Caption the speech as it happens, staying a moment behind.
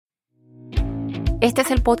Este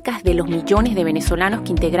es el podcast de los millones de venezolanos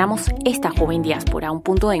que integramos esta joven diáspora, un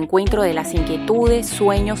punto de encuentro de las inquietudes,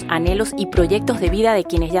 sueños, anhelos y proyectos de vida de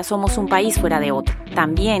quienes ya somos un país fuera de otro.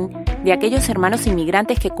 También de aquellos hermanos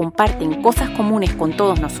inmigrantes que comparten cosas comunes con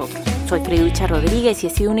todos nosotros. Soy Friducha Rodríguez y he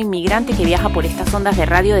sido una inmigrante que viaja por estas ondas de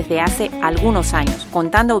radio desde hace algunos años,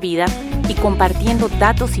 contando vidas y compartiendo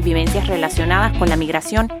datos y vivencias relacionadas con la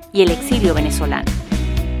migración y el exilio venezolano.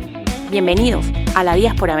 Bienvenidos a la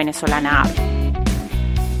Diáspora Venezolana Habla.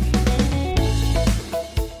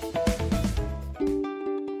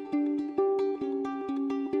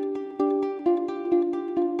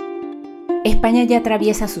 España ya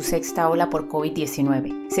atraviesa su sexta ola por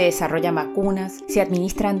Covid-19. Se desarrollan vacunas, se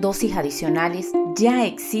administran dosis adicionales, ya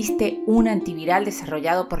existe un antiviral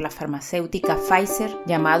desarrollado por la farmacéutica Pfizer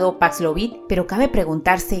llamado Paxlovid, pero cabe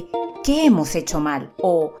preguntarse ¿qué hemos hecho mal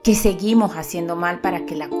o qué seguimos haciendo mal para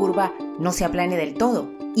que la curva no se aplane del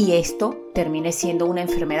todo? Y esto termine siendo una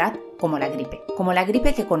enfermedad como la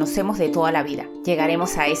gripe que conocemos de toda la vida.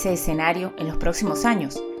 Llegaremos a ese escenario en los próximos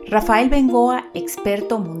años. Rafael Bengoa,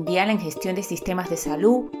 experto mundial en gestión de sistemas de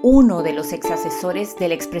salud, uno de los exasesores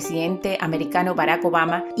del expresidente americano Barack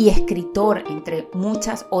Obama y escritor, entre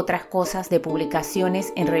muchas otras cosas, de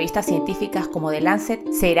publicaciones en revistas científicas como The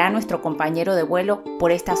Lancet, será nuestro compañero de vuelo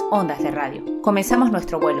por estas ondas de radio. Comenzamos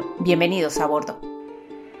nuestro vuelo. Bienvenidos a bordo.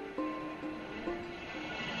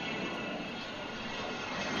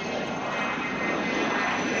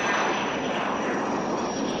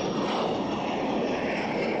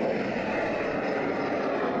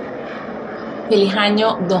 Feliz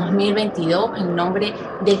año 2022 en nombre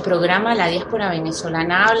del programa La Diáspora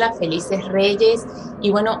Venezolana Habla, felices Reyes. Y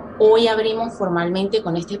bueno, hoy abrimos formalmente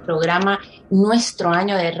con este programa nuestro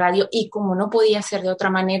año de radio y como no podía ser de otra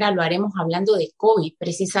manera, lo haremos hablando de COVID,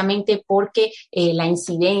 precisamente porque la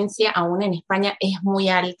incidencia aún en España es muy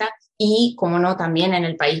alta. Y, como no, también en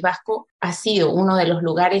el País Vasco ha sido uno de los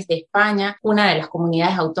lugares de España, una de las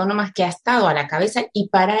comunidades autónomas que ha estado a la cabeza y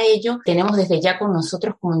para ello tenemos desde ya con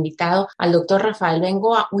nosotros como invitado al doctor Rafael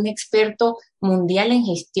Bengoa, un experto mundial en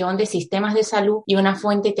gestión de sistemas de salud y una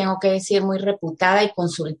fuente, tengo que decir, muy reputada y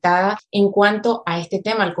consultada en cuanto a este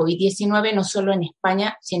tema, el COVID-19, no solo en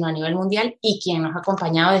España, sino a nivel mundial y quien nos ha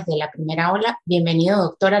acompañado desde la primera ola. Bienvenido,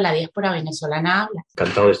 doctor, a la Diáspora Venezolana Habla.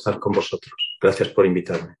 Encantado de estar con vosotros. Gracias por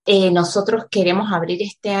invitarme. Nosotros queremos abrir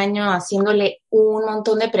este año haciéndole un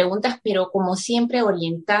montón de preguntas, pero como siempre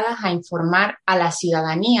orientadas a informar a la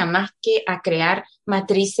ciudadanía, más que a crear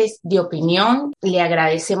matrices de opinión. Le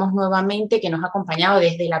agradecemos nuevamente que nos ha acompañado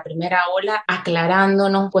desde la primera ola,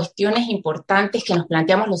 aclarándonos cuestiones importantes que nos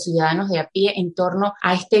planteamos los ciudadanos de a pie en torno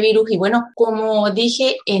a este virus. Y bueno, como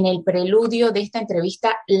dije en el preludio de esta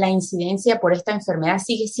entrevista, la incidencia por esta enfermedad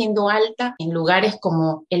sigue siendo alta en lugares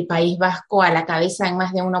como el País Vasco, a la cabeza en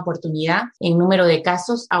más de una oportunidad en número de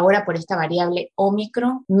casos, ahora por esta variable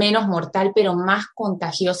Omicron, menos mortal pero más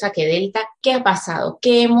contagiosa que Delta. ¿Qué ha pasado?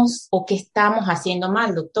 ¿Qué hemos o qué estamos haciendo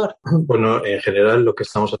mal, doctor? Bueno, en general lo que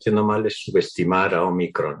estamos haciendo mal es subestimar a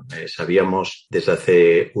Omicron. Sabíamos desde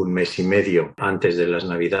hace un mes y medio, antes de las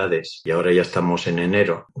Navidades, y ahora ya estamos en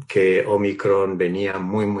enero, que Omicron venía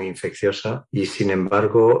muy, muy infecciosa y sin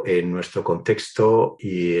embargo en nuestro contexto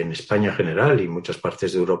y en España en general y muchas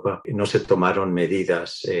partes de Europa no se tomaron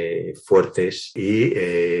medidas fuertes y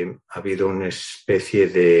ha habido una especie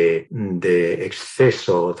de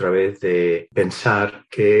exceso otra vez de pensar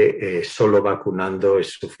que solo vacunando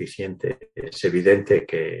es suficiente. Es evidente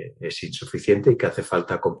que es insuficiente y que hace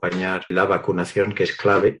falta acompañar la vacunación, que es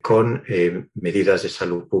clave, con medidas de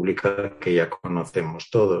salud pública que ya conocemos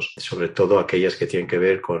todos, sobre todo aquellas que tienen que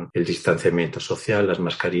ver con el distanciamiento social, las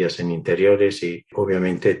mascarillas en interiores y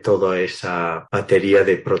obviamente toda esa batería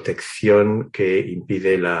de protección que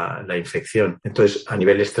impide la infección. Entonces, a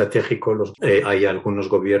nivel estratégico, hay algunos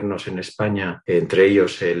gobiernos en España, entre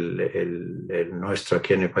ellos el nuestro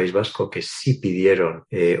aquí en el País Vasco, que sí pidieron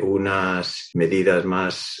unas medidas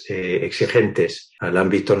más exigentes al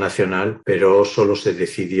ámbito nacional, pero solo se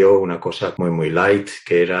decidió una cosa muy, muy light,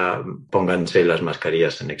 que era pónganse las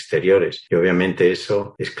mascarillas en exteriores. Y obviamente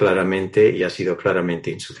eso es claramente y ha sido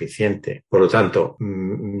claramente insuficiente. Por lo tanto,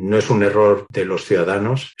 no es un error de los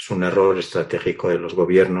ciudadanos, es un error estratégico de los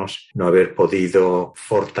gobiernos no haber podido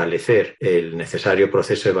fortalecer el necesario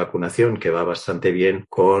proceso de vacunación, que va bastante bien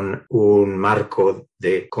con un marco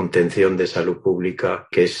de contención de salud salud pública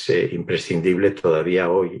que es imprescindible todavía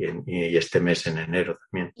hoy y este mes en enero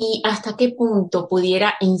también. ¿Y hasta qué punto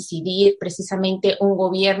pudiera incidir precisamente un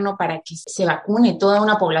gobierno para que se vacune toda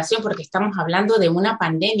una población? Porque estamos hablando de una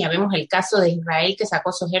pandemia. Vemos el caso de Israel, que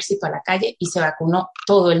sacó su ejército a la calle y se vacunó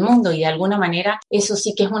todo el mundo, y de alguna manera eso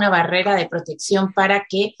sí que es una barrera de protección para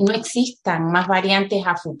que no existan más variantes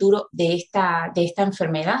a futuro de esta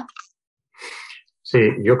enfermedad. Sí,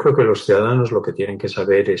 yo creo que los ciudadanos lo que tienen que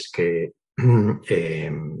saber es que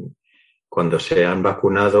cuando se han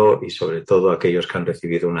vacunado, y sobre todo aquellos que han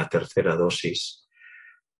recibido una tercera dosis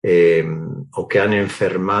o que han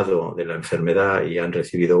enfermado de la enfermedad y han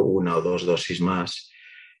recibido una o dos dosis más,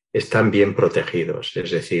 están bien protegidos.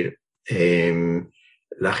 Es decir,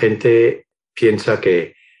 la gente piensa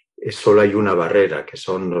que solo hay una barrera, que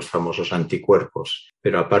son los famosos anticuerpos.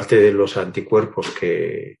 Pero aparte de los anticuerpos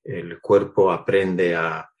que el cuerpo aprende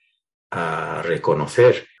a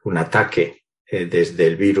reconocer un ataque desde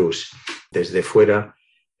el virus, desde fuera,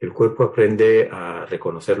 el cuerpo aprende a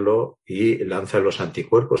reconocerlo y lanza los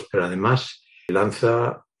anticuerpos, pero además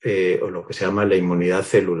lanza lo que se llama la inmunidad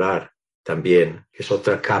celular también, que es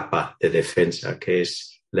otra capa de defensa, que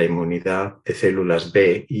es la inmunidad de células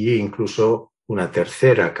B e incluso una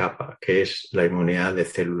tercera capa, que es la inmunidad de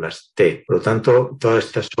células T. Por lo tanto, todas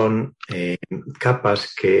estas son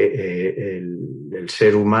capas que el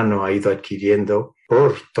ser humano ha ido adquiriendo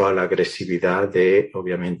por toda la agresividad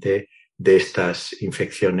obviamente, de estas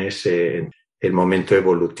infecciones en el momento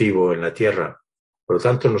evolutivo en la Tierra. Por lo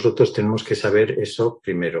tanto, nosotros tenemos que saber eso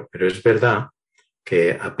primero. Pero es verdad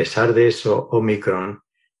que a pesar de eso, Omicron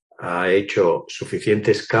ha hecho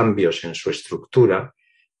suficientes cambios en su estructura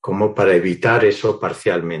como para evitar eso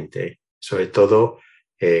parcialmente. Sobre todo,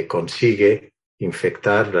 consigue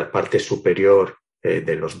infectar la parte superior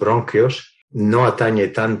de los bronquios, no atañe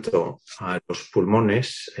tanto a los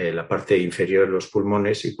pulmones, la parte inferior de los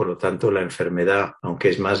pulmones, y por lo tanto la enfermedad, aunque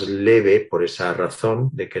es más leve por esa razón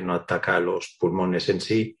de que no ataca a los pulmones en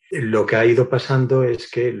sí, lo que ha ido pasando es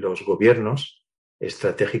que los gobiernos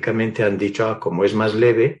estratégicamente han dicho, como es más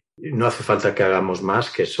leve, no hace falta que hagamos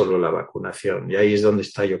más que solo la vacunación. Y ahí es donde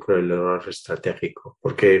está, yo creo, el error estratégico.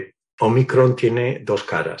 Porque Omicron tiene dos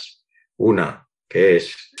caras. Una, que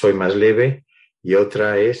es soy más leve, y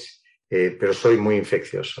otra es pero soy muy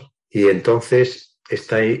infeccioso. Y entonces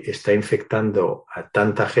está infectando a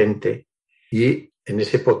tanta gente, y en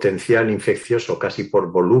ese potencial infeccioso, casi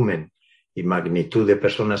por volumen y magnitud de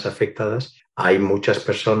personas afectadas, hay muchas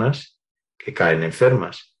personas que caen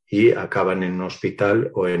enfermas y acaban en un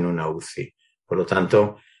hospital o en una UCI. Por lo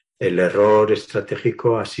tanto, el error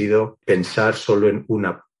estratégico ha sido pensar solo en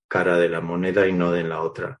una cara de la moneda y no en la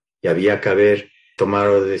otra. Y había que haber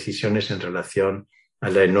tomado decisiones en relación a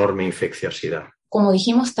la enorme infecciosidad. Como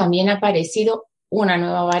dijimos, también ha aparecido una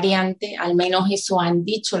nueva variante, al menos eso han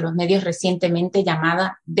dicho los medios recientemente,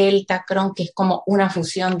 llamada Delta Cron, que es como una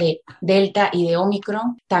fusión de Delta y de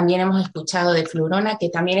Omicron. También hemos escuchado de Flurona, que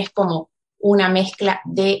también es como una mezcla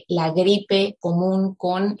de la gripe común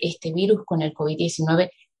con este virus, con el COVID-19.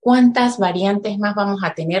 ¿Cuántas variantes más vamos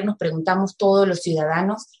a tener? Nos preguntamos todos los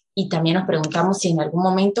ciudadanos, y también nos preguntamos si en algún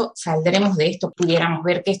momento saldremos de esto, pudiéramos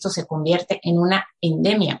ver que esto se convierte en una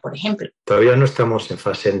endemia, por ejemplo. Todavía no estamos en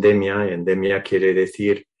fase endemia. Endemia quiere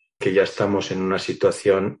decir que ya estamos en una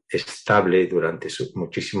situación estable durante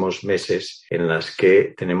muchísimos meses en las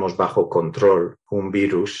que tenemos bajo control un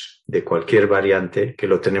virus de cualquier variante, que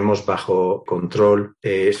lo tenemos bajo control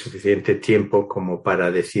suficiente tiempo como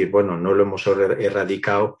para decir, bueno, no lo hemos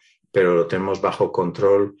erradicado, pero lo tenemos bajo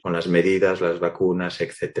control con las medidas, las vacunas,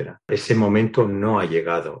 etc. Ese momento no ha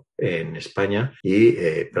llegado en España y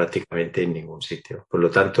prácticamente en ningún sitio. Por lo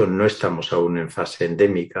tanto, no estamos aún en fase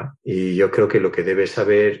endémica, y yo creo que lo que debe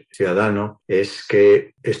saber el ciudadano es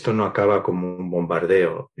que esto no acaba como un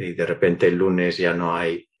bombardeo y de repente el lunes ya no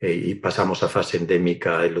hay y pasamos a fase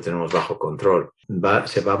endémica y lo tenemos bajo control.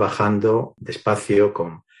 Se va bajando despacio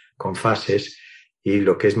con fases. Y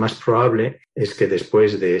lo que es más probable es que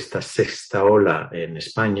después de esta sexta ola en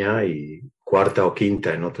España y cuarta o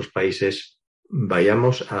quinta en otros países,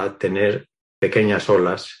 vayamos a tener pequeñas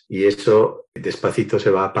olas, y eso despacito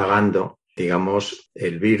se va apagando, digamos,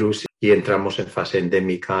 el virus, y entramos en fase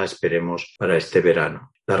endémica, esperemos, para este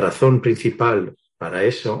verano. La razón principal para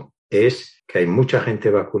eso es que hay mucha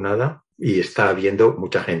gente vacunada y está habiendo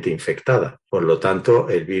mucha gente infectada. Por lo tanto,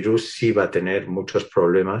 el virus sí va a tener muchos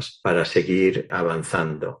problemas para seguir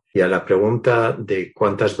avanzando. Y a la pregunta de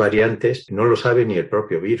cuántas variantes, no lo sabe ni el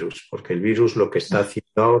propio virus, porque el virus lo que está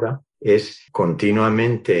haciendo ahora es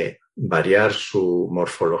continuamente variar su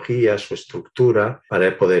morfología, su estructura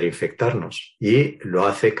para poder infectarnos. Y lo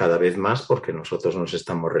hace cada vez más porque nosotros nos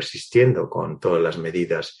estamos resistiendo con todas las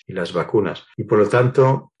medidas y las vacunas. Y por lo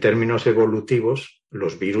tanto, en términos evolutivos,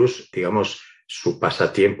 los virus, digamos, su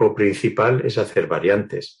pasatiempo principal es hacer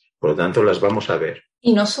variantes. Por lo tanto, las vamos a ver.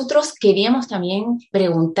 Y nosotros queríamos también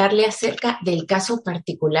preguntarle acerca del caso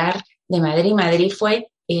particular de Madrid. Madrid fue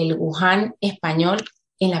el Wuhan español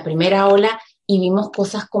en la primera ola y vimos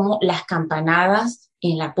cosas como las campanadas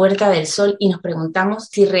en la Puerta del Sol y nos preguntamos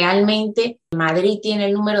si realmente Madrid tiene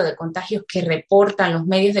el número de contagios que reportan los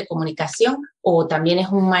medios de comunicación o también es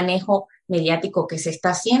un manejo mediático que se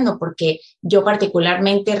está haciendo, porque yo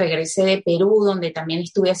particularmente regresé de Perú, donde también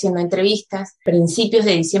estuve haciendo entrevistas. Principios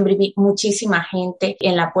de diciembre vi muchísima gente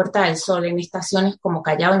en la Puerta del Sol, en estaciones como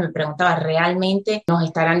Callao, y me preguntaba, ¿realmente nos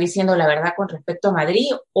estarán diciendo la verdad con respecto a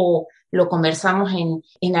Madrid o lo conversamos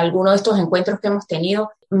en alguno de estos encuentros que hemos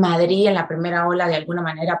tenido? Madrid en la primera ola de alguna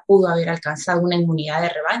manera pudo haber alcanzado una inmunidad de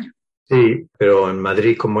rebaño. Sí, pero en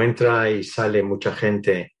Madrid, como entra y sale mucha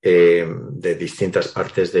gente de distintas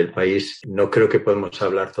partes del país, no creo que podemos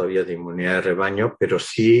hablar todavía de inmunidad de rebaño, pero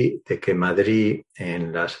sí de que Madrid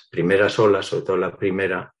en las primeras olas, sobre todo la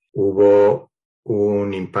primera, hubo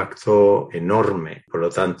un impacto enorme. Por lo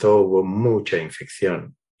tanto, hubo mucha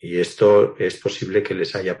infección. Y esto es posible que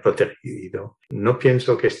les haya protegido. No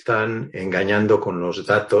pienso que están engañando con los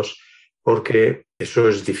datos, porque eso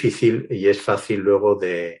es difícil y es fácil luego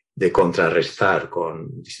de contrarrestar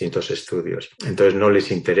con distintos estudios. Entonces no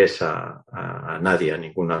les interesa a nadie, a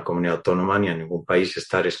ninguna comunidad autónoma ni a ningún país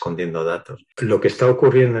estar escondiendo datos. Lo que está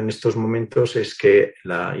ocurriendo en estos momentos es que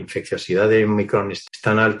la infecciosidad de Omicron es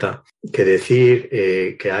tan alta que decir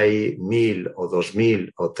que hay 1.000 o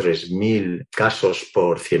 2.000 o 3.000 casos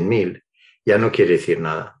por 100.000 ya no quiere decir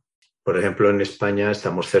nada. Por ejemplo, en España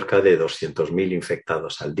estamos cerca de 200.000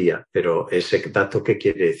 infectados al día, pero ese dato, ¿qué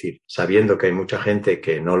quiere decir? Sabiendo que hay mucha gente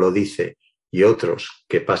que no lo dice y otros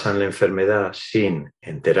que pasan la enfermedad sin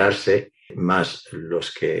enterarse, más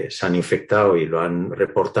los que se han infectado y lo han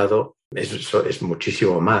reportado, eso es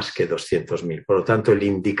muchísimo más que 200.000. Por lo tanto, el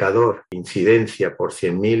indicador incidencia por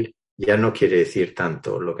 100.000 ya no quiere decir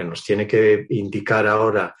tanto. Lo que nos tiene que indicar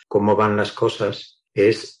ahora cómo van las cosas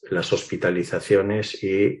es las hospitalizaciones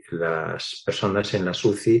y las personas en la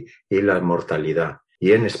UCI y la mortalidad.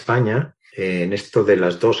 Y en España, en esto de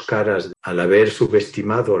las dos caras, al haber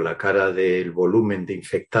subestimado la cara del volumen de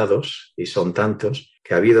infectados, y son tantos,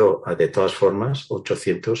 que ha habido de todas formas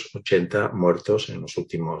 880 muertos en los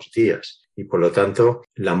últimos días. Y por lo tanto,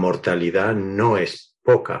 la mortalidad no es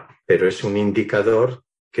poca, pero es un indicador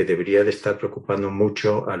que debería de estar preocupando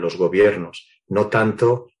mucho a los gobiernos, no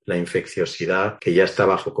tanto la infecciosidad que ya está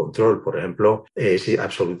bajo control. Por ejemplo, es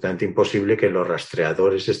absolutamente imposible que los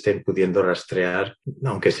rastreadores estén pudiendo rastrear,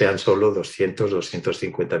 aunque sean solo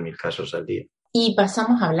 250.000 casos al día. Y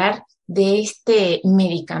pasamos a hablar de este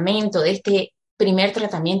medicamento, de este primer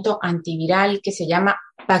tratamiento antiviral que se llama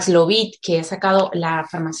Paxlovid, que ha sacado la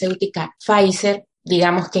farmacéutica Pfizer,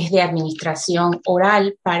 digamos que es de administración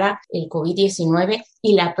oral para el COVID-19,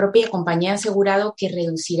 y la propia compañía ha asegurado que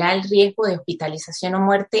reducirá el riesgo de hospitalización o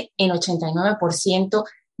muerte en 89%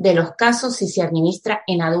 de los casos si se administra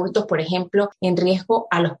en adultos, por ejemplo, en riesgo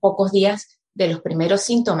a los pocos días de los primeros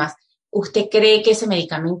síntomas. ¿Usted cree que ese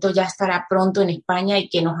medicamento ya estará pronto en España y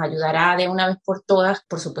que nos ayudará de una vez por todas,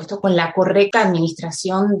 por supuesto, con la correcta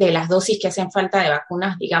administración de las dosis que hacen falta de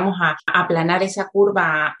vacunas, digamos, a aplanar esa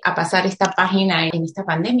curva, a pasar esta página en esta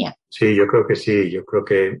pandemia? Sí, yo creo que sí. Yo creo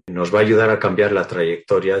que nos va a ayudar a cambiar la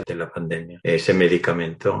trayectoria de la pandemia, ese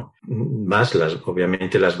medicamento, más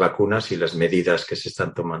obviamente las vacunas y las medidas que se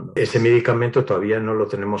están tomando. Ese medicamento todavía no lo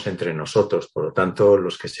tenemos entre nosotros, por lo tanto,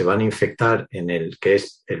 los que se van a infectar en el que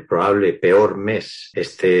es el probable peor mes,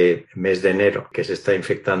 este mes de enero, que se está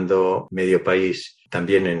infectando medio país,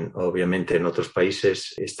 también obviamente en otros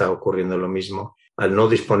países está ocurriendo lo mismo. Al no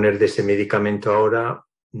disponer de ese medicamento ahora,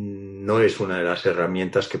 no es una de las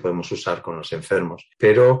herramientas que podemos usar con los enfermos,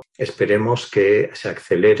 pero esperemos que se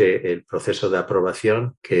acelere el proceso de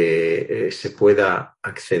aprobación, que se pueda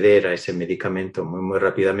acceder a ese medicamento muy, muy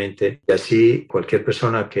rápidamente, y así cualquier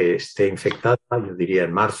persona que esté infectada, yo diría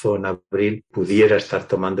en marzo o en abril, pudiera estar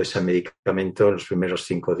tomando ese medicamento en los primeros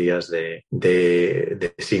 5 días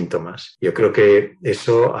de síntomas. Yo creo que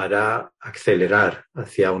eso hará acelerar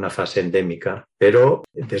hacia una fase endémica, pero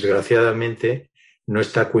desgraciadamente no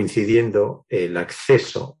está coincidiendo el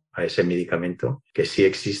acceso a ese medicamento, que sí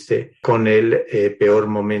existe, con el peor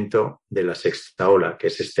momento de la sexta ola, que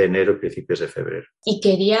es este enero y principios de febrero. Y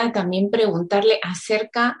quería también preguntarle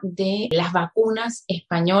acerca de las vacunas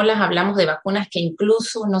españolas. Hablamos de vacunas que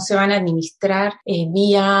incluso no se van a administrar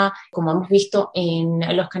vía, como hemos visto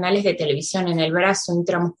en los canales de televisión, en el brazo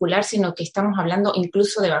intramuscular, sino que estamos hablando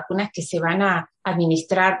incluso de vacunas que se van a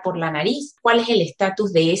administrar por la nariz. ¿Cuál es el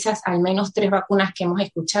estatus de esas al menos 3 vacunas que hemos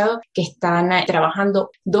escuchado que están trabajando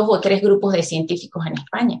 2 o 3 grupos de científicos en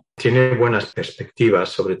España? Tiene buenas perspectivas,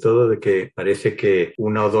 sobre todo de que parece que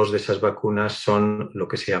 1 o 2 de esas vacunas son lo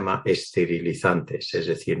que se llama esterilizantes, es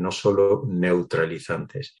decir, no solo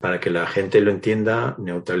neutralizantes. Para que la gente lo entienda,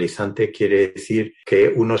 neutralizante quiere decir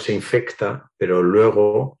que uno se infecta, pero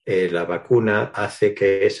luego la vacuna hace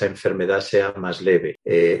que esa enfermedad sea más leve.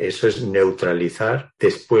 Eso es neutralizar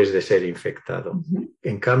después de ser infectado. Uh-huh.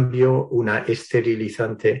 En cambio, una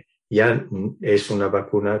esterilizante ya es una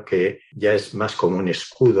vacuna que ya es más como un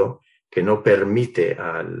escudo que no permite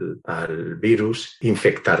al virus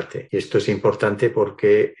infectarte. Y esto es importante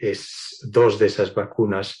porque 2 de esas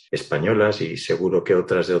vacunas españolas y seguro que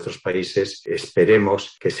otras de otros países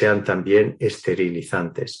esperemos que sean también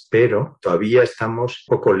esterilizantes, pero todavía estamos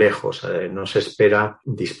un poco lejos. No se espera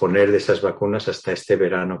disponer de esas vacunas hasta este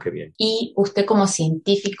verano que viene. Y usted como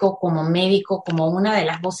científico, como médico, como una de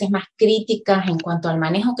las voces más críticas en cuanto al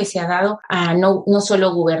manejo que se ha dado no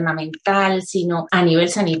solo gubernamental, sino a nivel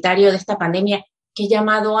sanitario de esta pandemia, ¿qué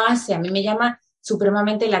llamado hace? A mí me llama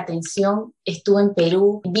supremamente la atención. Estuve en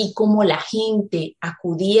Perú, vi cómo la gente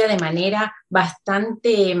acudía de manera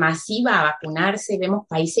bastante masiva a vacunarse. Vemos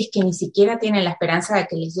países que ni siquiera tienen la esperanza de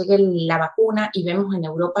que les llegue la vacuna y vemos en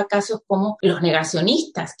Europa casos como los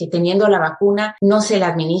negacionistas que teniendo la vacuna no se la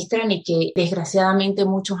administran y que desgraciadamente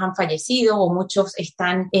muchos han fallecido o muchos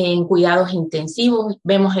están en cuidados intensivos.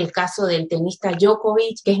 Vemos el caso del tenista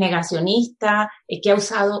Djokovic, que es negacionista, que ha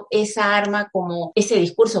usado esa arma como ese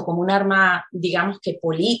discurso como un arma, digamos que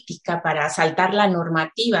política, para saltar la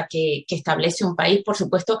normativa que establece un país, por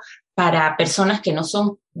supuesto, para personas que no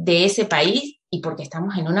son de ese país y porque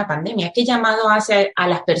estamos en una pandemia. ¿Qué llamado hace a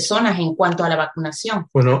las personas en cuanto a la vacunación?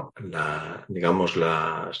 Bueno,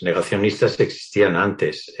 las negacionistas existían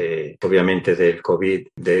antes, obviamente, del COVID.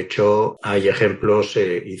 De hecho, hay ejemplos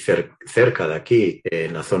y cerca de aquí,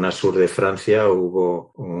 en la zona sur de Francia,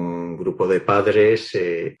 hubo un grupo de padres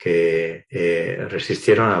que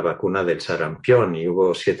resistieron a la vacuna del sarampión y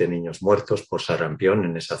hubo 7 niños muertos por sarampión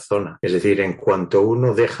en esa zona. Es decir, en cuanto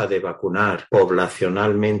uno deja de vacunar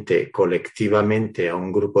poblacionalmente, colectivamente, a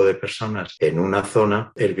un grupo de personas en una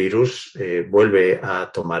zona, el virus vuelve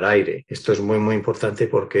a tomar aire. Esto es muy, muy importante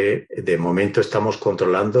porque de momento estamos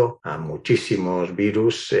controlando a muchísimos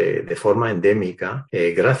virus de forma endémica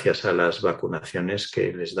gracias a las vacunaciones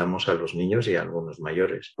que les damos a los niños y a algunos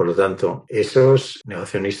mayores. Por lo tanto, esos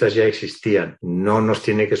negacionistas ya existían. No nos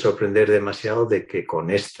tiene que sorprender demasiado de que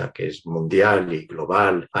con esta, que es mundial y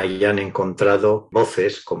global, hayan encontrado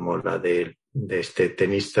voces como la de este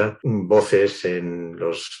tenista, voces en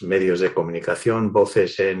los medios de comunicación,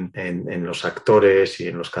 voces en los actores y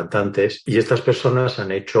en los cantantes, y estas personas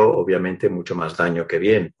han hecho obviamente mucho más daño que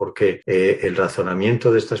bien, porque el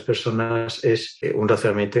razonamiento de estas personas es un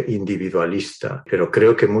razonamiento individualista, pero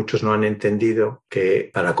creo que muchos no han entendido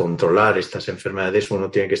que para controlar estas enfermedades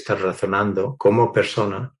uno tiene que estar razonando como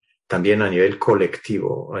persona, también a nivel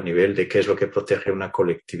colectivo, a nivel de qué es lo que protege una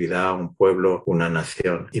colectividad, un pueblo, una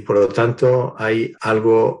nación. Y por lo tanto hay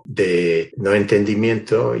algo de no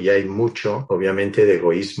entendimiento y hay mucho, obviamente, de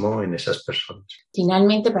egoísmo en esas personas.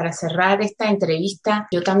 Finalmente, para cerrar esta entrevista,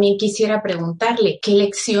 yo también quisiera preguntarle qué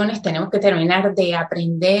lecciones tenemos que terminar de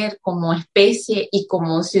aprender como especie y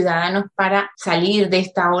como ciudadanos para salir de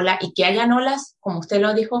esta ola y que hayan olas, como usted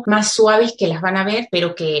lo dijo, más suaves que las van a ver,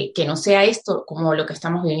 pero que no sea esto como lo que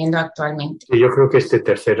estamos viviendo actualmente. Yo creo que este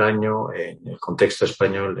tercer año en el contexto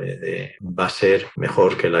español va a ser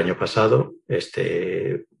mejor que el año pasado,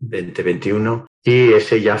 este 2021. Y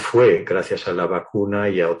ese ya fue, gracias a la vacuna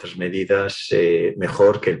y a otras medidas,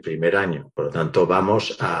 mejor que el primer año. Por lo tanto,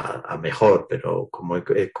 vamos a mejor, pero como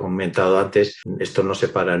he comentado antes, esto no se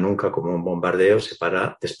para nunca como un bombardeo, se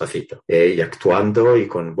para despacito y actuando y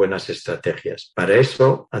con buenas estrategias. Para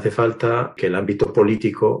eso hace falta que el ámbito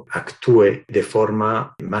político actúe de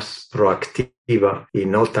forma más proactiva activa y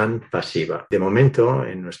no tan pasiva. De momento,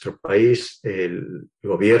 en nuestro país, el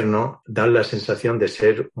gobierno da la sensación de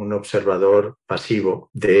ser un observador pasivo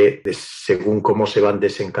de según cómo se van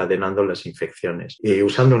desencadenando las infecciones. Y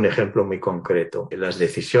usando un ejemplo muy concreto, las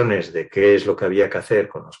decisiones de qué es lo que había que hacer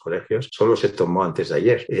con los colegios solo se tomó antes de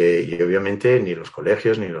ayer. Y obviamente ni los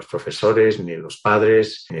colegios, ni los profesores, ni los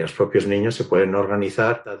padres, ni los propios niños se pueden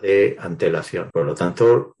organizar de antelación. Por lo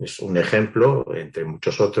tanto, es un ejemplo, entre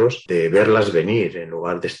muchos otros, de verlas venir en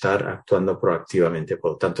lugar de estar actuando proactivamente.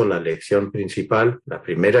 Por lo tanto, la lección principal, la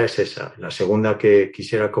primera es esa. La segunda que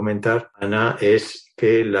quisiera comentar, Ana, es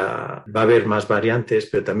que va a haber más variantes,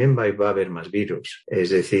 pero también va a haber más virus. Es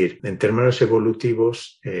decir, en términos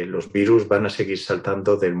evolutivos, los virus van a seguir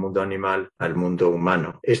saltando del mundo animal al mundo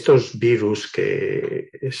humano. Estos virus que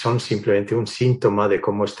son simplemente un síntoma de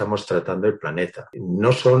cómo estamos tratando el planeta,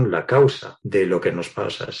 no son la causa de lo que nos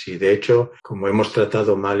pasa. Si de hecho, como hemos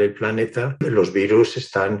tratado mal el planeta, los virus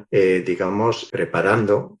están,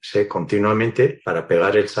 preparándose continuamente para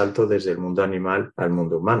pegar el salto desde el mundo animal al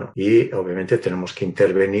mundo humano. Y obviamente tenemos que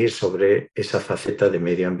intervenir sobre esa faceta de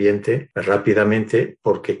medio ambiente rápidamente,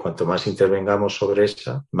 porque cuanto más intervengamos sobre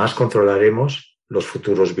esa, más controlaremos los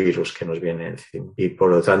futuros virus que nos vienen encima. Y por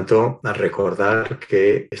lo tanto, a recordar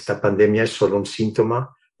que esta pandemia es solo un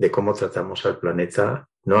síntoma de cómo tratamos al planeta,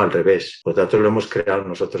 no al revés. Por lo tanto, lo hemos creado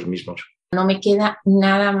nosotros mismos. No me queda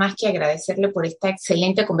nada más que agradecerle por esta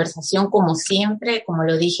excelente conversación, como siempre. Como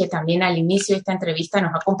lo dije también al inicio de esta entrevista,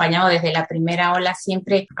 nos ha acompañado desde la primera ola,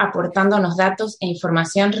 siempre aportándonos datos e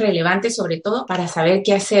información relevante, sobre todo para saber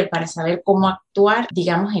qué hacer, para saber cómo actuar,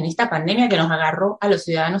 digamos, en esta pandemia que nos agarró a los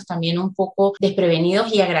ciudadanos también un poco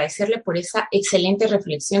desprevenidos, y agradecerle por esa excelente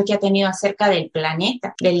reflexión que ha tenido acerca del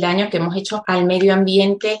planeta, del daño que hemos hecho al medio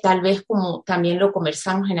ambiente, tal vez como también lo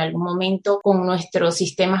conversamos en algún momento con nuestros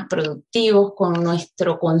sistemas productivos, con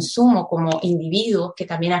nuestro consumo como individuos, que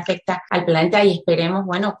también afecta al planeta, y esperemos,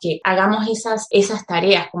 que hagamos esas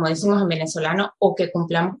tareas, como decimos en venezolano, o que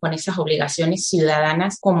cumplamos con esas obligaciones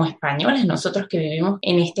ciudadanas como españoles, nosotros que vivimos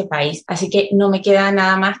en este país. Así que no me queda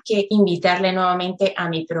nada más que invitarle nuevamente a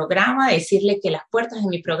mi programa, decirle que las puertas de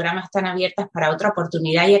mi programa están abiertas para otra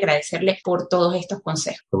oportunidad, y agradecerle por todos estos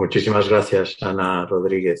consejos. Muchísimas gracias, Ana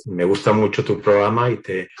Rodríguez. Me gusta mucho tu programa y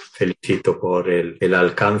te felicito por el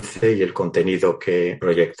alcance y el contenido que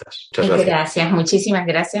proyectas. Muchas gracias. Gracias, muchísimas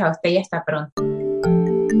gracias a usted y hasta pronto.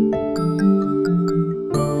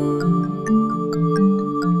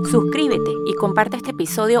 Suscríbete y comparte este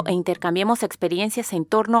episodio e intercambiemos experiencias en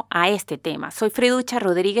torno a este tema. Soy Freducha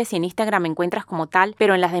Rodríguez y en Instagram me encuentras como tal,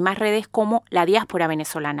 pero en las demás redes como La Diáspora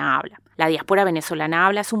Venezolana Habla. La Diáspora Venezolana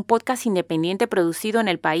Habla es un podcast independiente producido en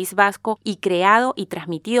el País Vasco y creado y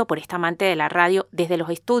transmitido por esta amante de la radio desde los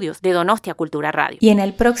estudios de Donostia Cultura Radio. Y en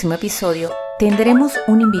el próximo episodio tendremos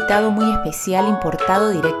un invitado muy especial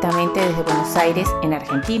importado directamente desde Buenos Aires, en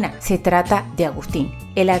Argentina. Se trata de Agustín,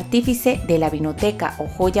 el artífice de la vinoteca o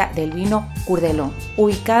joya del vino Curdelón,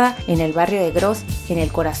 ubicada en el barrio de Gros, en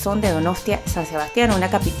el corazón de Donostia, San Sebastián,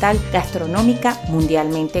 una capital gastronómica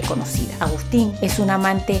mundialmente conocida. Agustín es un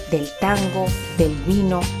amante del tango, del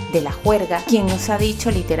vino, de la juerga, quien nos ha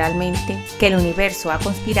dicho literalmente que el universo ha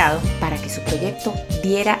conspirado para que su proyecto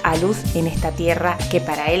diera a luz en esta tierra que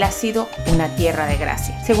para él ha sido una tierra de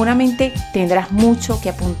gracia. Seguramente tendrás mucho que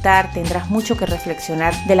apuntar, tendrás mucho que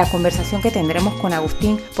reflexionar de la conversación que tendremos con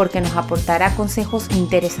Agustín, porque nos aportará consejos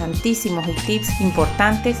interesantísimos y tips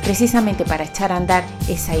importantes precisamente para echar a andar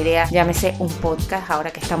esa idea, llámese un podcast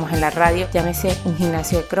ahora que estamos en la radio, llámese un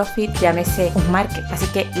gimnasio de CrossFit, llámese un market. Así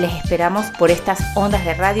que les esperamos por estas ondas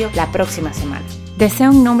de radio la próxima semana.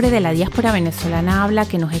 Deseo en nombre de la Diáspora Venezolana Habla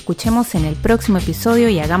que nos escuchemos en el próximo episodio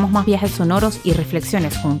y hagamos más viajes sonoros y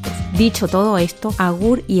reflexiones juntos. Dicho todo esto,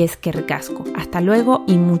 agur y esquercasco. Hasta luego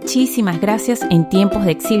y muchísimas gracias en tiempos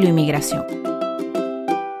de exilio y migración.